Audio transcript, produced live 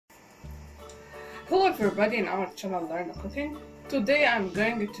Hello everybody in our channel Learn Cooking. Today I'm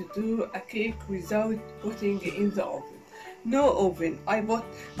going to do a cake without putting it in the oven. No oven,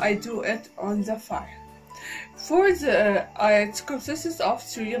 I do it on the fire. For the it consists of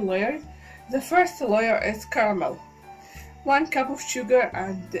 3 layers. The first layer is caramel, 1 cup of sugar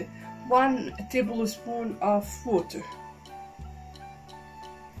and 1 tablespoon of water.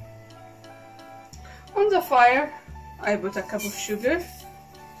 On the fire I put a cup of sugar,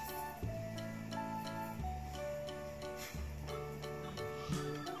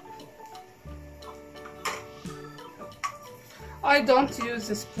 I don't use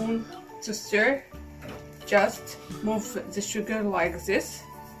a spoon to stir, just move the sugar like this.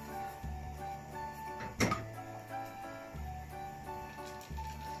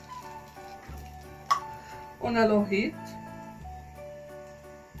 On a low heat.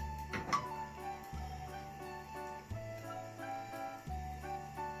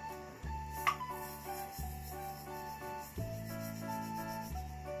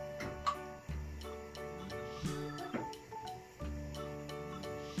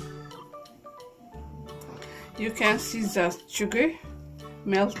 You can see the sugar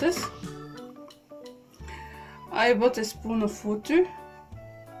melted. I put a spoon of water.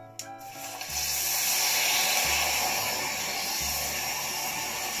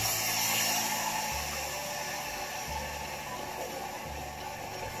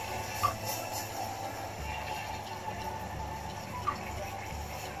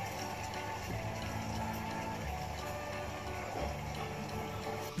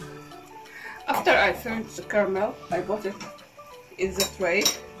 After I finished the caramel, I put it in the tray.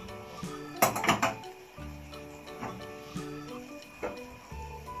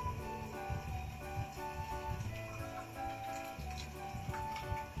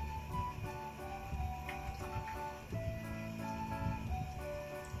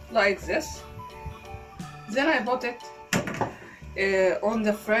 Like this. Then I put it on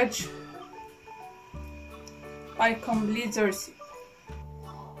the fridge. I complete the recipe.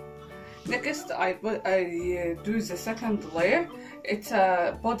 Next, I do the second layer. It's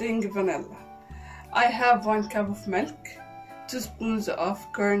a pudding vanilla. I have 1 cup of milk, 2 spoons of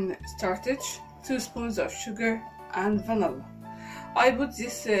corn starch, 2 spoons of sugar and vanilla. I put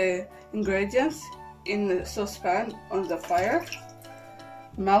these ingredients in a saucepan on the fire.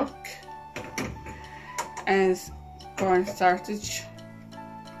 Milk and corn starch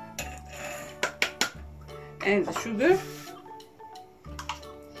and the sugar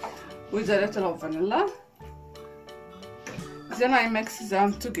with a little of vanilla. Then I mix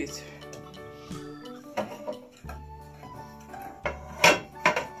them together.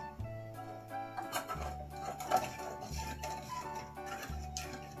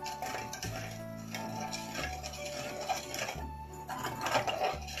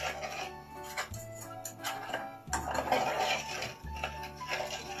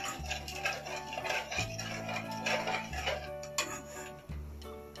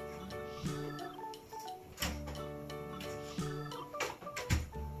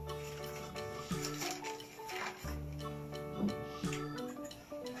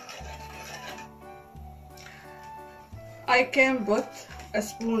 I can put a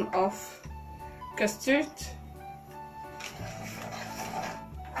spoon of custard,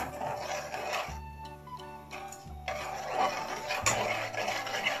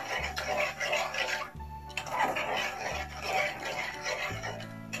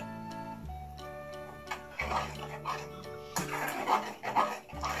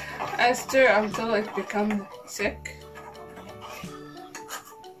 and stir until it becomes thick.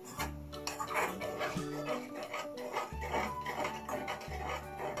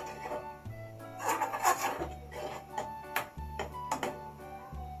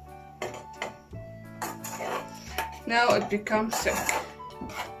 Now it becomes thick.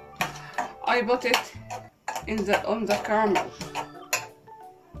 I put it on the caramel.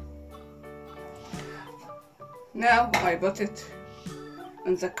 Now I put it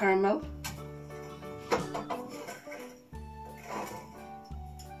on the caramel.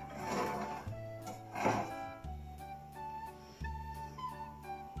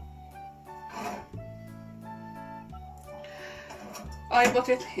 I put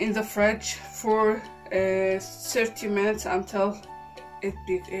it in the fridge for 30 minutes until it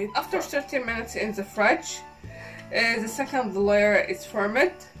beat. After 30 minutes in the fridge, the second layer is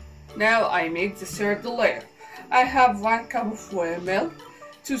formed. Now I make the third layer. I have 1 cup of milk,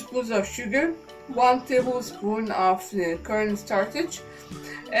 2 spoons of sugar, 1 tablespoon of corn starch,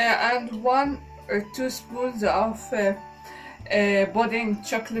 and 1 or 2 spoons of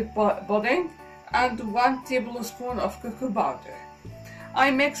chocolate pudding, and 1 tablespoon of cocoa powder. I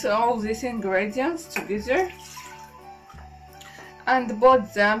mix all these ingredients together and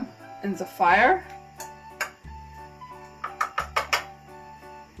put them in the fire.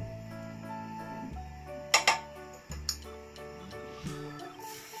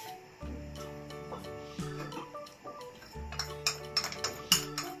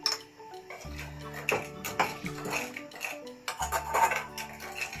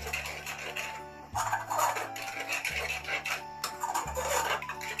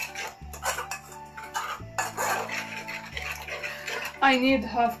 I need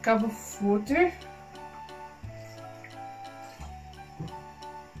half cup of water.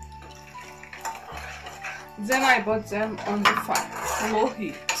 Then I put them on the fire, low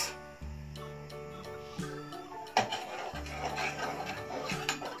heat.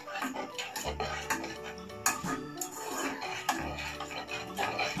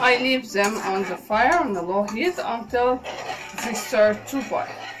 I leave them on the fire on the low heat until they start to boil.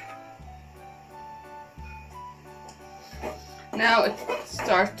 Now it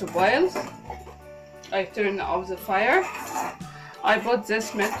starts to boil. I turn off the fire. I put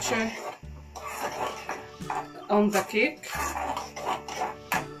this mixture on the cake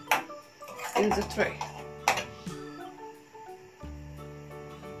in the tray.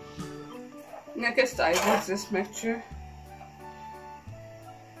 Next I put this mixture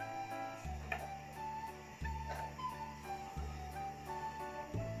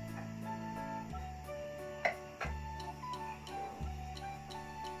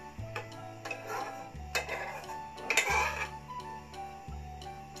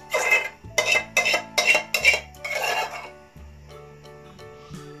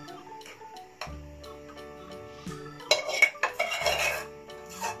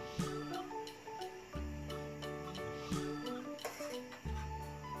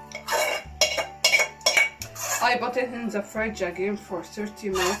I put it in the fridge again for 30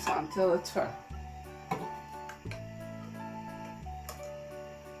 minutes until it's firm.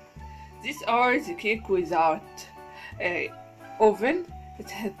 These are the cake without oven.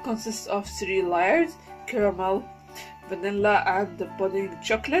 It consists of 3 layers: caramel, vanilla, and the pudding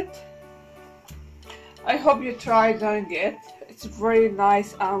chocolate. I hope you try doing it. It's very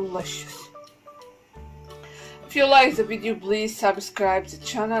nice and delicious. If you like the video, please subscribe to the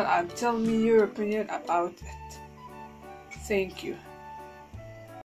channel and tell me your opinion about it. Thank you.